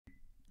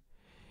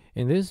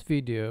In this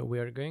video, we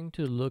are going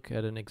to look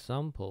at an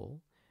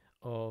example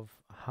of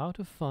how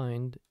to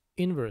find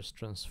inverse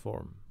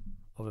transform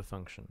of a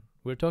function.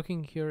 We're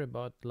talking here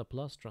about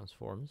Laplace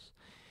transforms,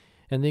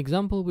 and the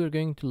example we're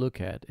going to look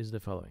at is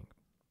the following.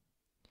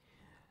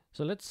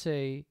 So let's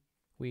say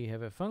we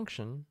have a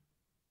function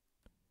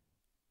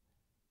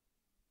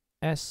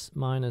s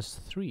minus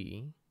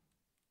 3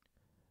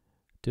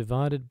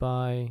 divided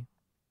by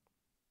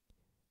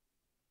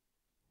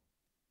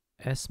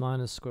s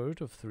minus square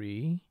root of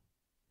 3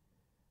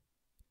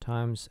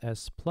 times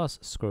s plus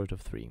square root of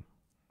 3.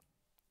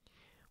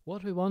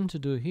 What we want to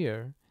do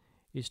here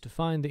is to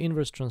find the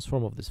inverse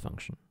transform of this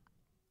function.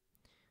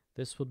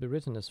 This would be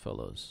written as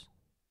follows.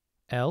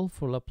 L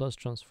for Laplace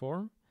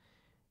transform,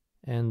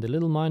 and the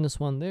little minus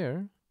 1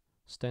 there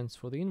stands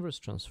for the inverse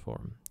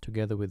transform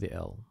together with the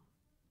L.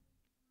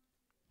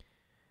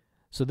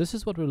 So this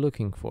is what we're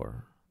looking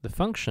for. The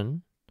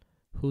function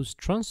whose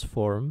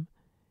transform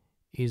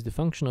is the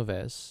function of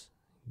s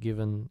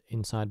given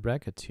inside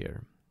brackets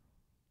here.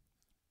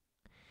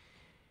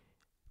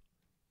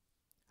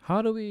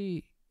 How do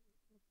we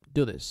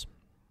do this?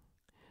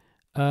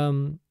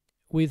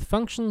 With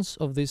functions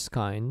of this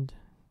kind,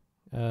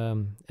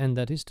 and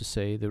that is to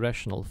say the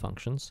rational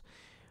functions,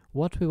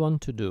 what we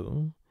want to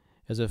do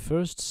as a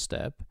first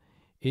step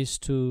is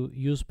to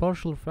use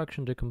partial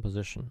fraction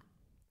decomposition.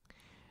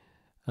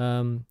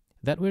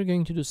 That we're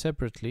going to do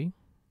separately.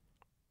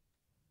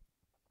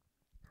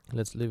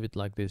 Let's leave it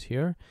like this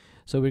here.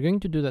 So we're going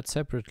to do that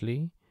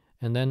separately,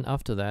 and then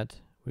after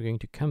that we're going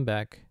to come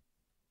back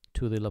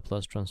to the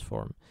Laplace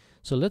transform.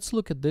 So let's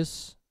look at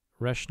this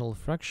rational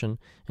fraction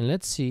and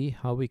let's see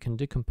how we can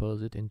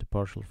decompose it into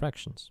partial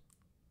fractions.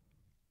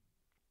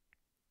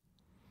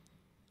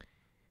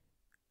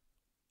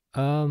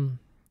 Now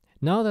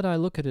that I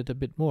look at it a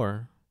bit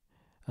more,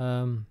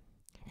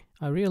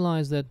 I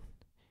realize that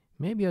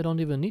maybe I don't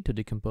even need to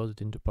decompose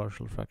it into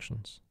partial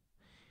fractions.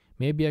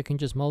 Maybe I can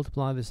just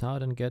multiply this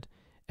out and get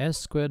s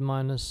squared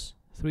minus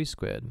 3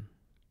 squared.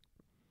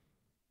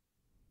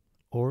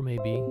 Or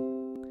maybe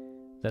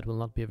that will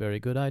not be a very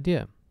good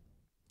idea.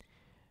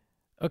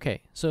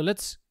 Okay, so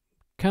let's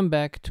come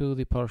back to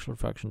the partial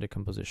fraction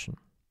decomposition.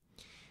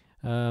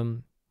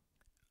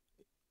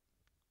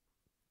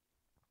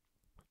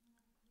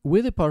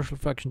 With the partial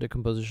fraction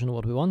decomposition,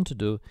 what we want to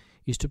do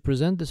is to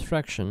present this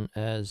fraction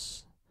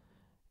as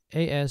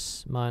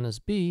as minus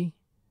b.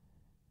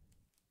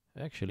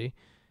 Actually,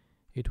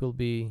 it will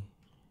be,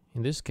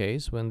 in this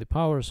case, when the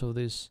powers of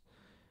these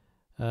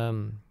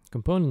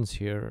components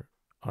here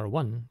are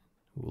 1,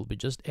 will be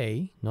just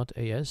a, not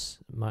as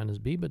minus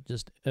b, but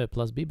just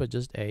plus b, but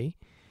just a.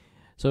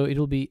 So it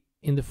will be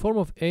in the form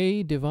of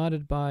a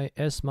divided by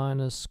s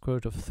minus square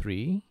root of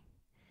 3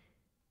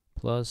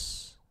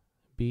 plus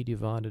b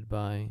divided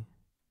by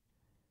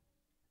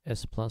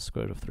s plus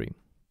square root of 3.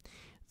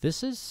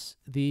 This is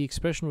the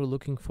expression we're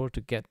looking for to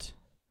get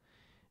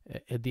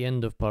at the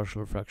end of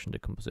partial fraction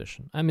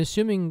decomposition. I'm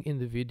assuming in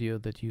the video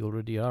that you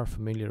already are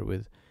familiar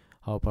with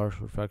how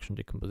partial fraction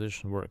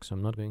decomposition works, so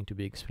I'm not going to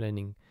be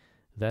explaining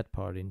that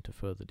part into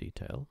further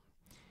detail,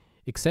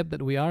 except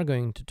that we are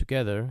going to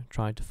together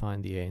try to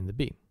find the a and the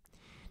b.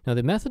 Now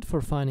the method for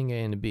finding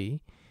a and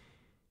b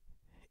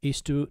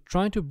is to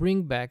try to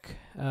bring back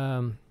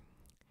the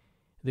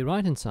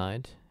right hand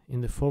side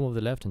in the form of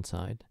the left hand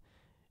side,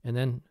 and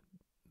then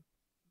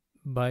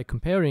by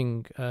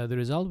comparing the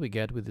result we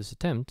get with this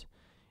attempt,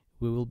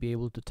 we will be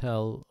able to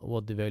tell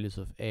what the values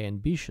of a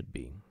and b should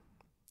be.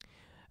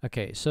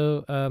 Okay,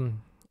 so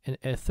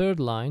a third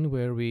line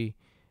where we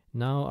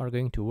now are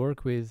going to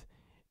work with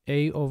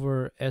a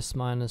over s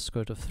minus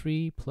square root of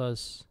 3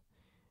 plus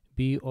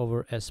b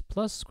over s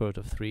plus square root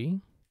of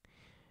 3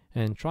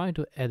 and try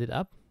to add it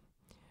up.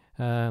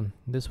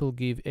 This will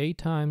give a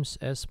times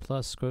s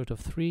plus square root of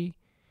 3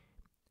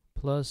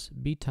 plus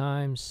b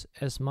times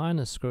s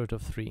minus square root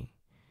of 3,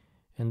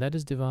 and that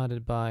is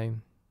divided by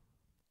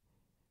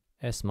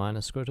s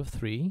minus square root of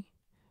 3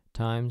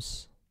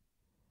 times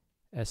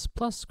s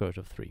plus square root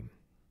of 3.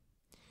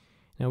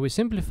 Now we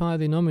simplify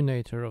the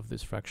denominator of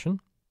this fraction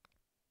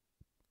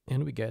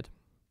and we get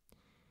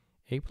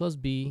a plus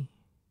b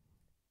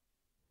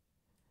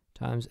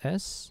times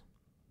s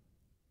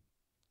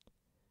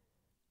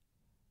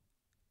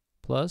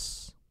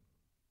plus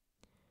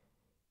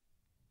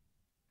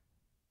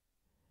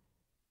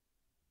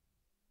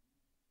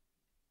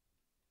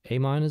a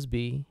minus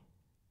b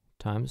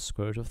times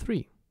square root of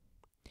 3.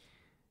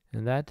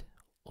 And that,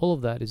 all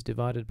of that is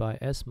divided by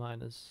s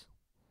minus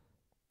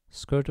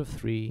square root of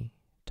 3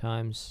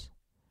 times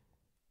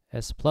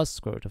s plus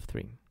square root of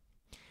 3.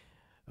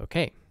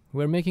 Okay,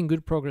 we're making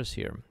good progress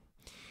here.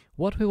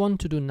 What we want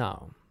to do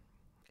now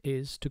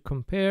is to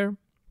compare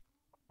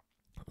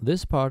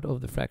this part of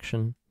the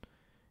fraction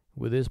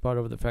with this part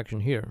of the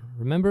fraction here.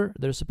 Remember,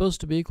 they're supposed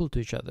to be equal to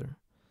each other.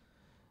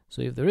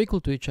 So if they're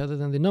equal to each other,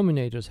 then the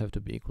denominators have to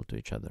be equal to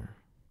each other.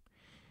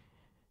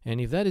 And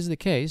if that is the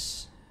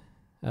case,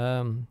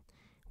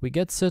 we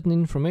get certain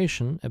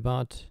information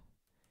about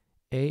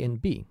a and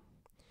b.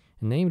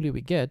 And namely, we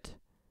get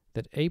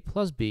that a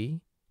plus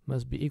b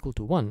must be equal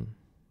to 1,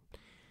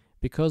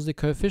 because the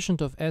coefficient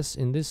of s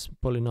in this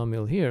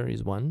polynomial here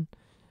is 1,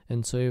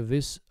 and so if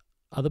this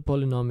other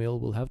polynomial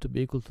will have to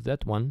be equal to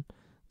that one,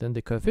 then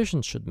the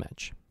coefficients should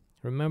match.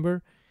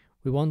 Remember,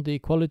 we want the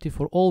equality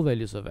for all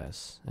values of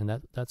s,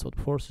 and that's what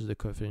forces the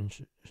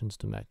coefficients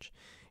to match.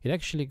 It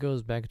actually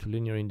goes back to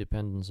linear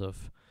independence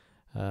of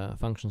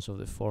functions of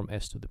the form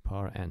s to the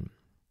power n.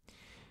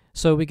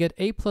 So we get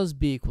a plus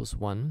b equals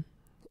 1,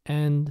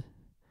 and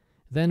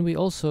then we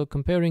also,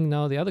 comparing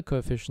now the other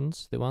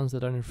coefficients, the ones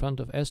that are in front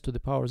of s to the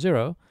power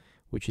 0,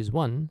 which is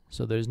 1,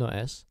 so there is no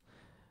s,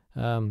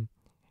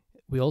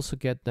 we also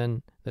get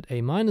then that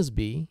a minus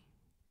b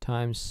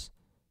times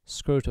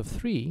square root of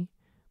 3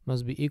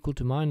 must be equal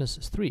to minus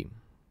 3.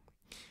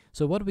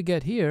 So what we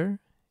get here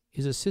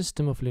is a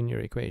system of linear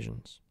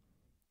equations.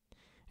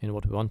 And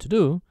what we want to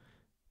do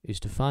is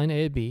to find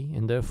a, b,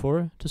 and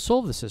therefore to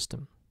solve the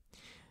system.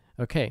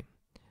 Okay,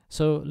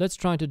 so let's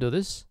try to do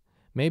this.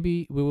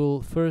 Maybe we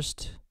will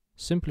first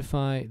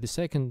simplify the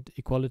second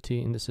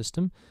equality in the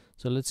system.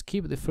 So let's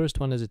keep the first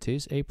one as it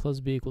is, a plus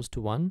b equals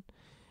to 1.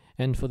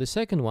 And for the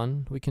second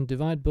one, we can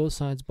divide both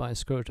sides by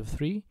square root of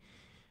 3,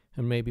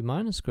 and maybe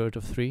minus square root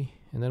of 3,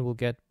 and then we'll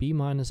get b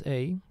minus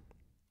a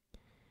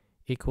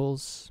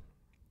equals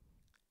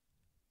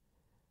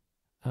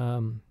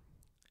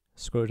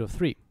square root of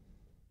 3.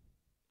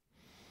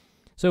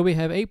 So we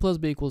have a plus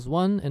b equals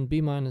 1 and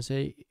b minus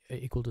a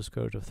equal to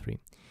square root of 3.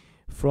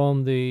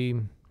 From the,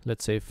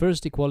 let's say,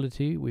 first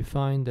equality, we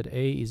find that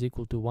a is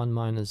equal to 1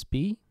 minus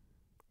b,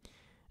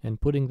 and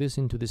putting this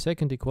into the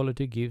second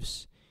equality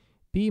gives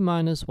b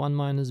minus 1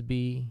 minus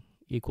b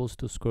equals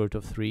to square root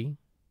of 3.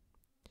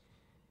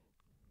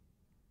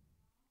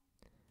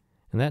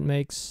 And that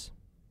makes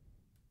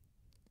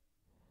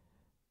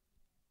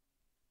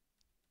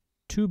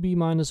 2b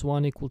minus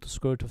 1 equal to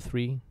square root of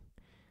 3.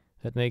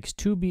 That makes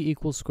 2b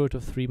equals square root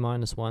of 3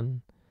 minus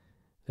 1.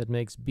 That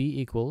makes b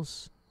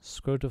equals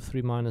square root of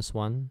 3 minus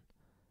 1,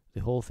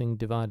 the whole thing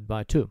divided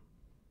by 2.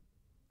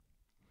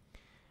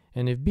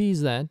 And if b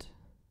is that,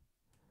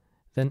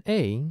 then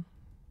a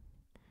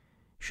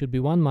should be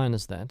 1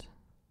 minus that.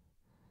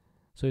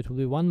 So it will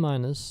be 1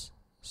 minus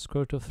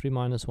square root of 3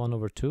 minus 1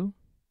 over 2.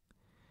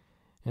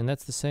 And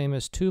that's the same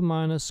as 2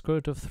 minus square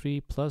root of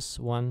 3 plus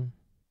 1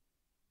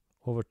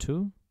 over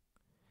 2.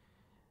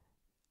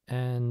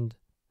 And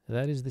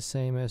that is the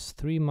same as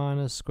 3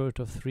 minus square root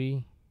of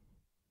 3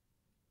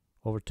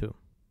 over 2.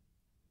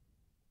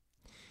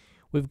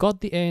 We've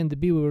got the a and the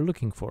b we were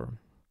looking for.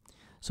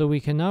 So we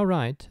can now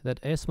write that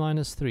s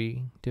minus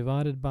 3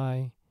 divided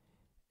by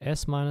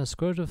s minus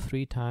square root of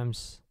 3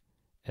 times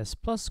s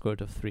plus square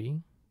root of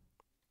 3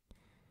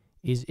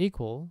 is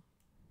equal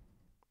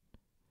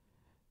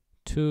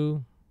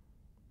to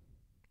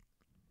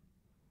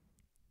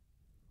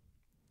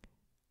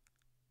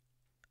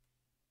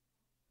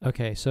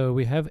okay, so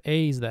we have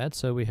a is that,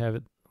 so we have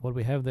it, what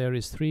we have there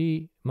is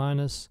 3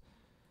 minus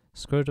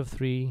square root of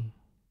 3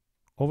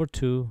 over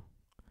 2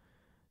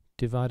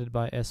 divided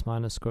by s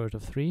minus square root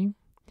of 3,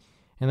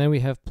 and then we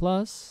have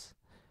plus,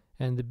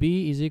 and the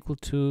b is equal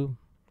to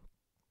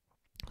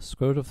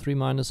square root of 3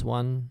 minus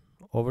 1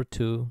 over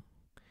 2,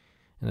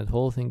 and that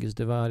whole thing is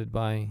divided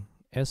by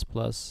s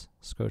plus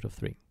square root of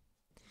 3.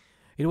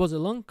 It was a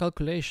long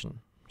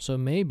calculation, so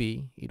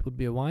maybe it would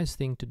be a wise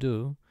thing to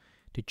do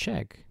to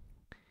check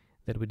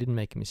that we didn't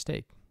make a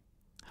mistake.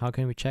 How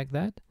can we check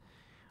that?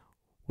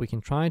 We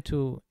can try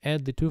to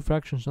add the two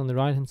fractions on the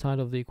right hand side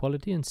of the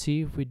equality and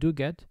see if we do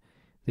get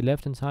the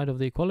left hand side of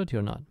the equality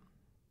or not.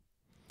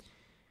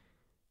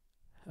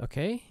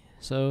 Okay,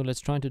 so let's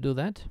try to do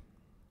that.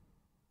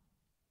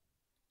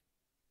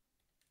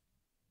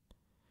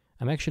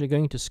 I'm actually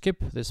going to skip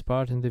this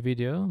part in the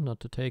video, not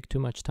to take too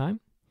much time,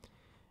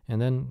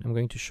 and then I'm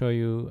going to show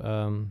you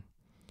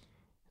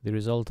the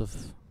result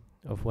of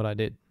what I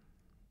did.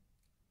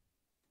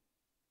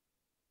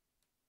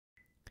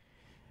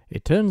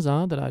 It turns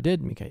out that I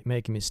did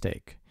make a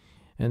mistake,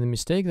 and the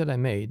mistake that I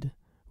made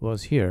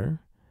was here.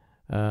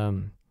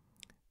 When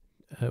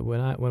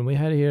we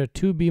had here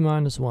 2b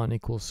minus 1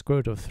 equals square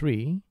root of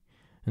 3,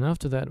 and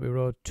after that we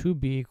wrote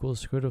 2b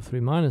equals square root of 3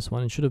 minus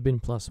 1, it should have been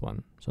plus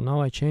 1. So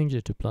now I changed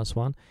it to plus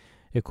 1.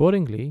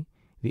 Accordingly,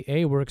 the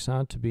a works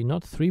out to be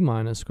not 3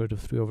 minus square root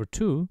of 3 over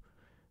 2,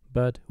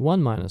 but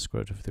 1 minus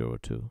square root of 3 over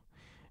 2.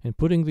 And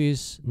putting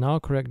these now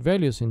correct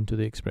values into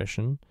the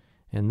expression,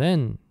 and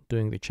then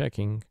doing the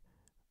checking,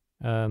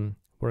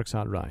 works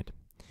out right.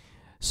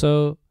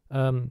 So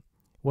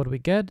what we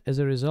get as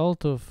a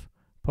result of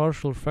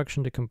partial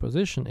fraction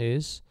decomposition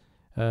is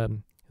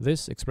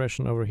this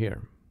expression over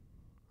here.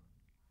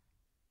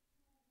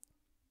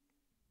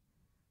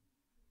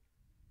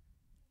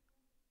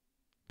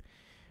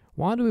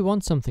 Why do we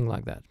want something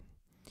like that?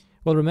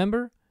 Well,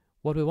 remember,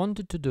 what we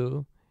wanted to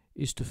do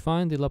is to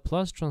find the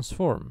Laplace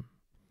transform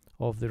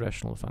of the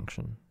rational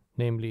function,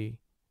 namely,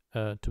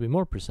 to be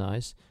more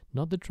precise,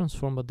 not the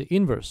transform but the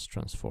inverse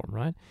transform,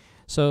 right?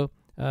 So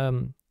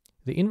the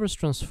inverse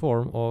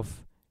transform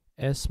of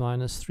s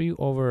minus 3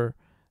 over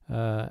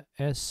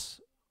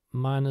s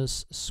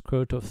minus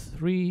square root of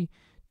 3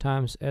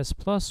 times s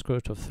plus square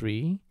root of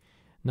 3.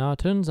 now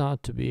turns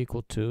out to be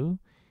equal to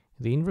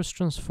the inverse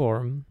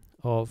transform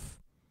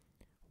of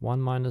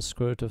 1 minus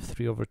square root of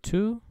 3 over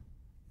 2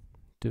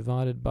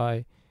 divided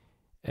by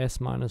s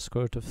minus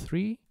square root of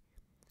 3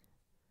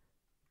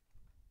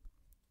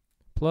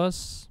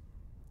 plus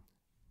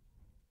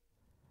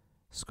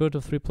square root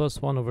of 3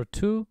 plus 1 over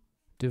 2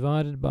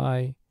 divided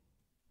by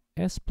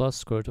s plus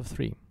square root of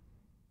 3.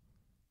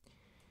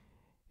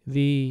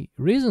 The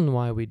reason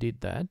why we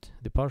did that,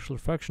 the partial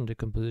fraction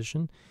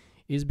decomposition,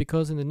 is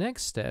because in the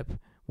next step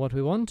what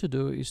we want to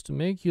do is to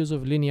make use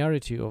of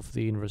linearity of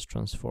the inverse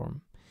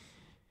transform.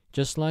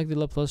 Just like the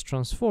Laplace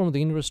transform,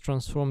 the inverse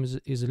transform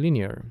is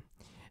linear,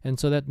 and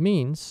so that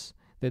means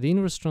that the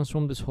inverse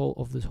transform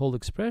of this whole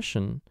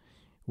expression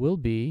will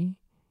be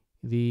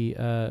the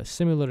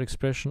similar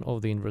expression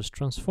of the inverse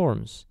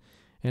transforms,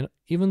 and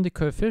even the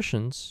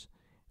coefficients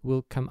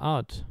will come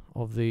out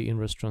of the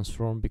inverse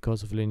transform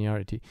because of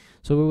linearity.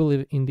 So we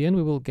will, in the end,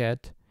 we will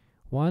get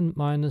 1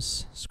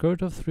 minus square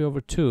root of 3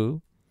 over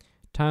 2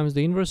 times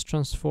the inverse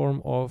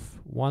transform of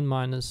 1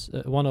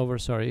 over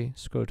square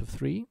root of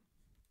 3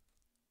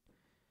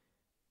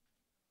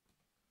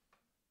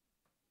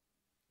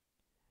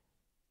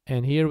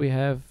 and here we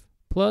have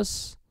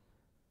plus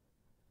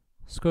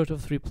square root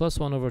of 3 plus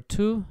 1 over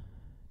 2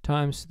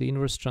 times the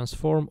inverse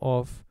transform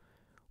of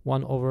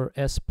 1 over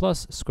s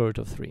plus square root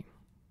of 3.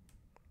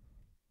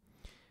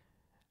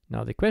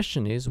 Now the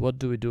question is, what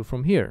do we do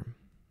from here?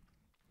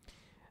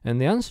 And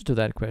the answer to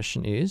that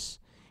question is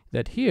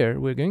that here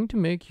we're going to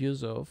make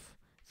use of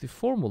the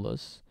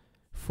formulas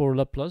for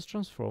Laplace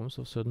transforms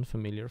of certain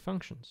familiar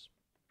functions.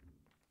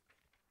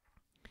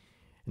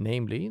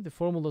 Namely, the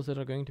formulas that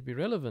are going to be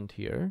relevant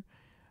here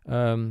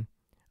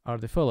are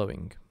the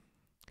following.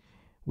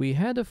 We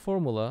had a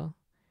formula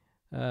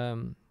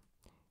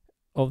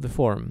of the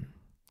form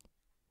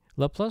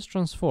Laplace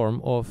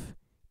transform of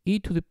e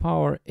to the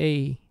power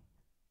a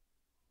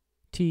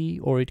t,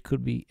 or it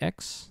could be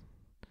x,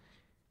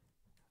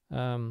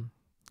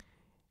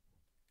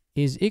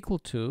 is equal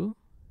to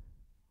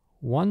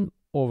 1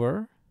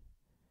 over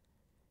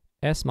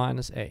s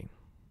minus a.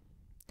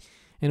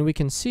 And we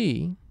can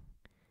see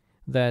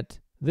that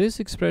this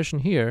expression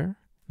here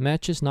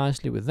matches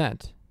nicely with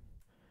that,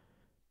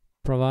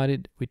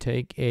 provided we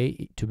take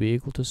a to be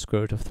equal to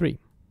square root of 3.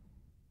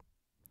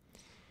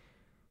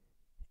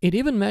 It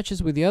even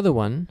matches with the other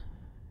one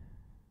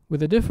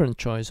with a different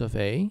choice of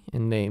a,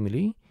 and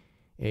namely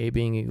a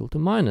being equal to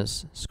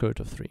minus square root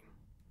of 3.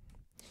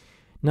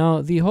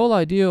 Now the whole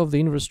idea of the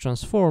inverse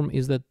transform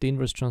is that the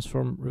inverse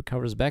transform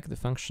recovers back the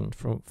function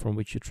from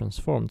which you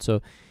transformed.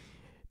 So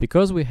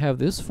because we have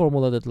this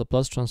formula that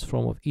Laplace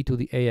transform of e to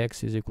the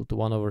ax is equal to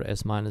 1 over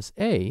s minus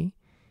a,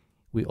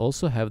 we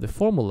also have the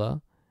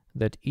formula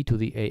that e to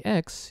the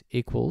ax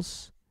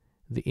equals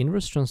the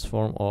inverse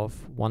transform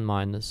of 1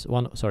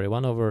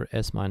 over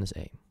s minus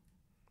a.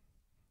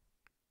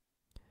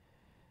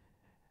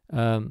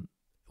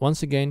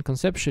 Once again,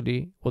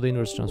 conceptually, what the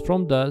inverse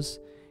transform does,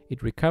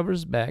 it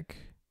recovers back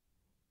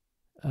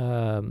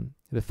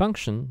the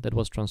function that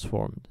was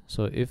transformed.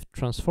 So if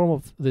transform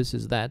of this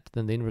is that,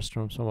 then the inverse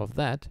transform of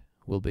that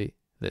will be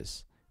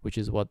this, which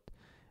is what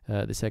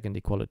the second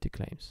equality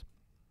claims.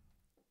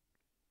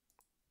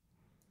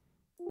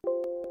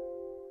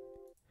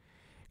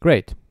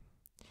 Great.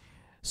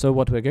 So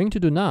what we're going to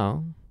do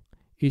now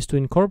is to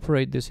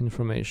incorporate this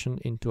information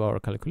into our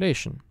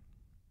calculation.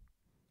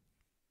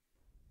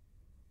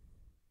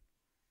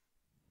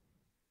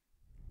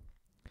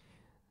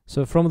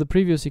 So from the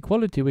previous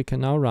equality, we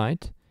can now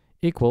write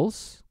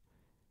equals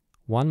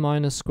 1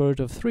 minus square root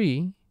of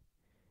 3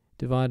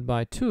 divided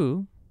by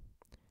 2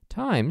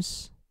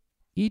 times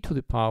e to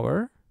the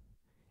power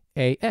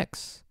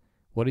ax.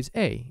 What is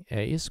a?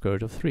 A is square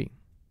root of 3.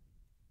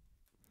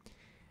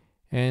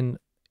 And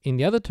in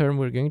the other term,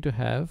 we're going to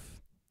have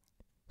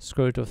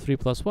square root of 3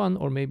 plus 1,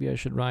 or maybe I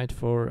should write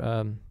for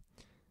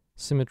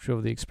symmetry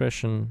of the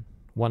expression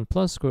 1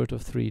 plus square root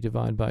of 3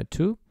 divided by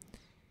 2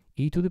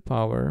 e to the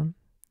power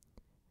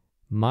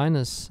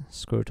minus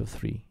square root of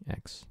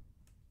 3x.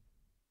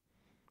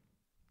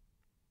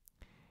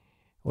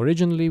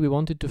 Originally, we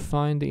wanted to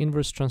find the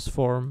inverse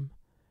transform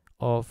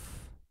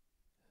of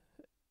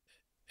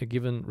a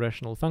given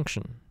rational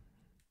function.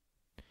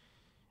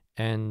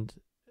 And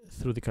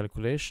through the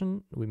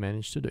calculation, we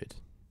managed to do it.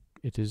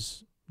 It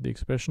is the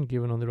expression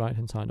given on the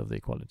right-hand side of the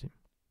equality.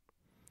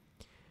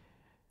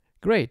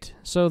 Great.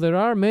 So there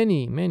are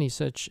many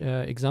such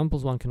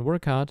examples one can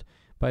work out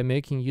by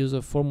making use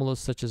of formulas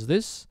such as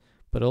this,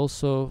 but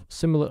also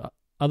similar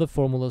other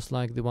formulas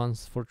like the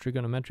ones for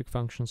trigonometric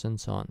functions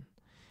and so on.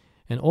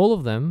 And all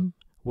of them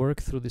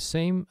work through the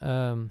same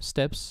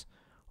steps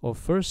of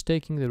first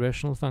taking the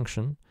rational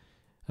function,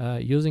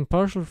 using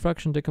partial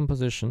fraction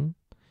decomposition,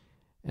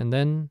 and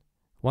then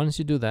once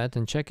you do that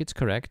and check it's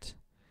correct,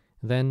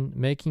 then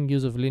making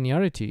use of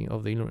linearity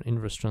of the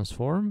inverse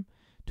transform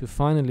to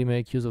finally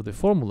make use of the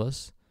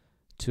formulas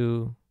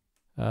to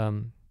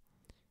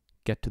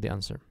get to the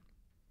answer.